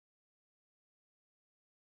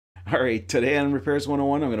Alright, today on Repairs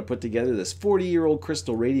 101 I'm going to put together this 40-year-old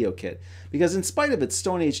crystal radio kit because in spite of its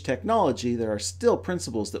Stone Age technology, there are still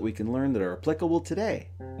principles that we can learn that are applicable today.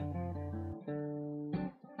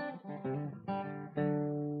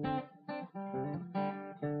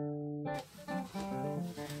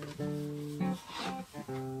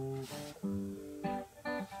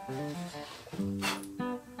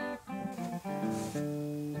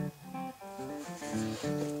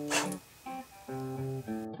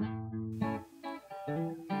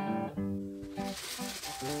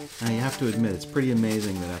 Now you have to admit, it's pretty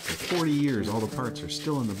amazing that after 40 years all the parts are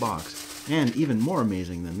still in the box. And even more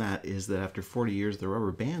amazing than that is that after 40 years the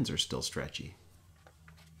rubber bands are still stretchy.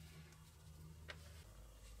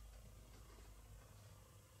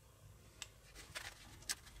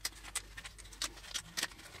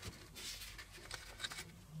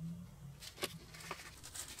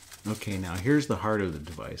 Okay, now here's the heart of the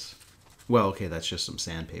device. Well, okay, that's just some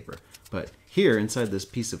sandpaper. But here, inside this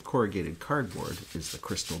piece of corrugated cardboard, is the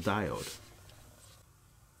crystal diode.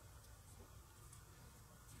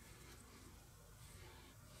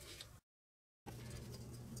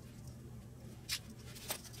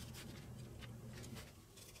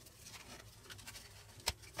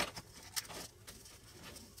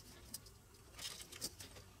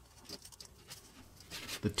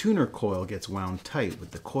 The tuner coil gets wound tight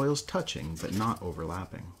with the coils touching but not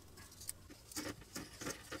overlapping.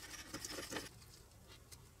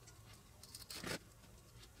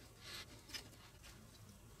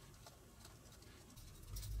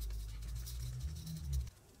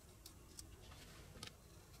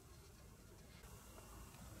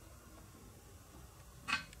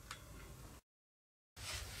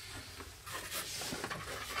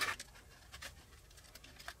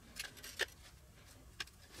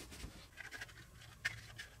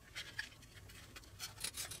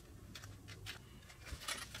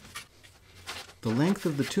 The length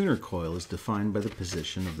of the tuner coil is defined by the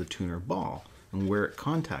position of the tuner ball and where it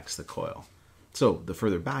contacts the coil. So the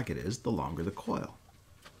further back it is, the longer the coil.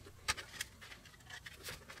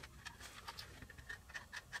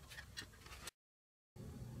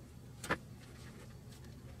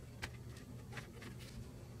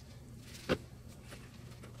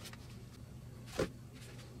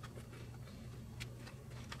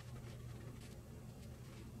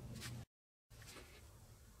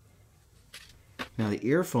 Now the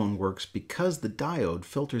earphone works because the diode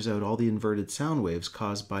filters out all the inverted sound waves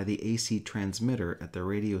caused by the AC transmitter at the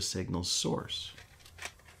radio signal's source.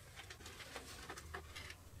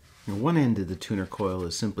 Now one end of the tuner coil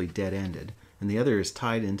is simply dead-ended, and the other is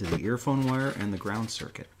tied into the earphone wire and the ground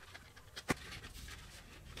circuit.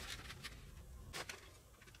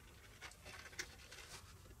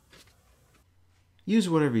 Use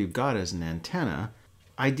whatever you've got as an antenna.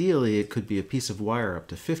 Ideally, it could be a piece of wire up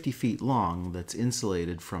to 50 feet long that's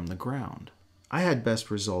insulated from the ground. I had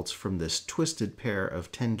best results from this twisted pair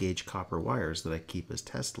of 10-gauge copper wires that I keep as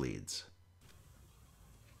test leads.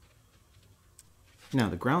 Now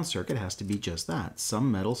the ground circuit has to be just that,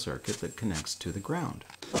 some metal circuit that connects to the ground.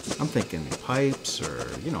 I'm thinking pipes or,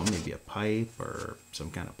 maybe a pipe or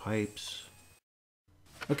some kind of pipes.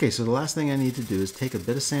 Okay, so the last thing I need to do is take a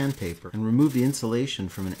bit of sandpaper and remove the insulation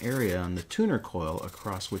from an area on the tuner coil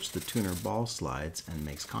across which the tuner ball slides and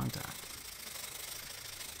makes contact.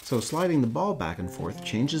 So sliding the ball back and forth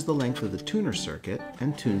changes the length of the tuner circuit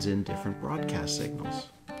and tunes in different broadcast signals.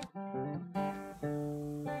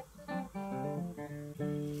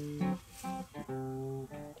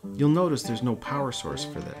 You'll notice there's no power source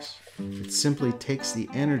for this. It simply takes the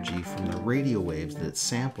energy from the radio waves that it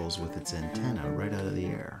samples with its antenna right out of the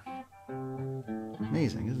air.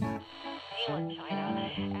 Amazing, isn't it?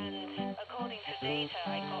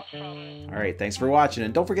 Alright, thanks for watching,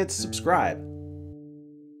 and don't forget to subscribe.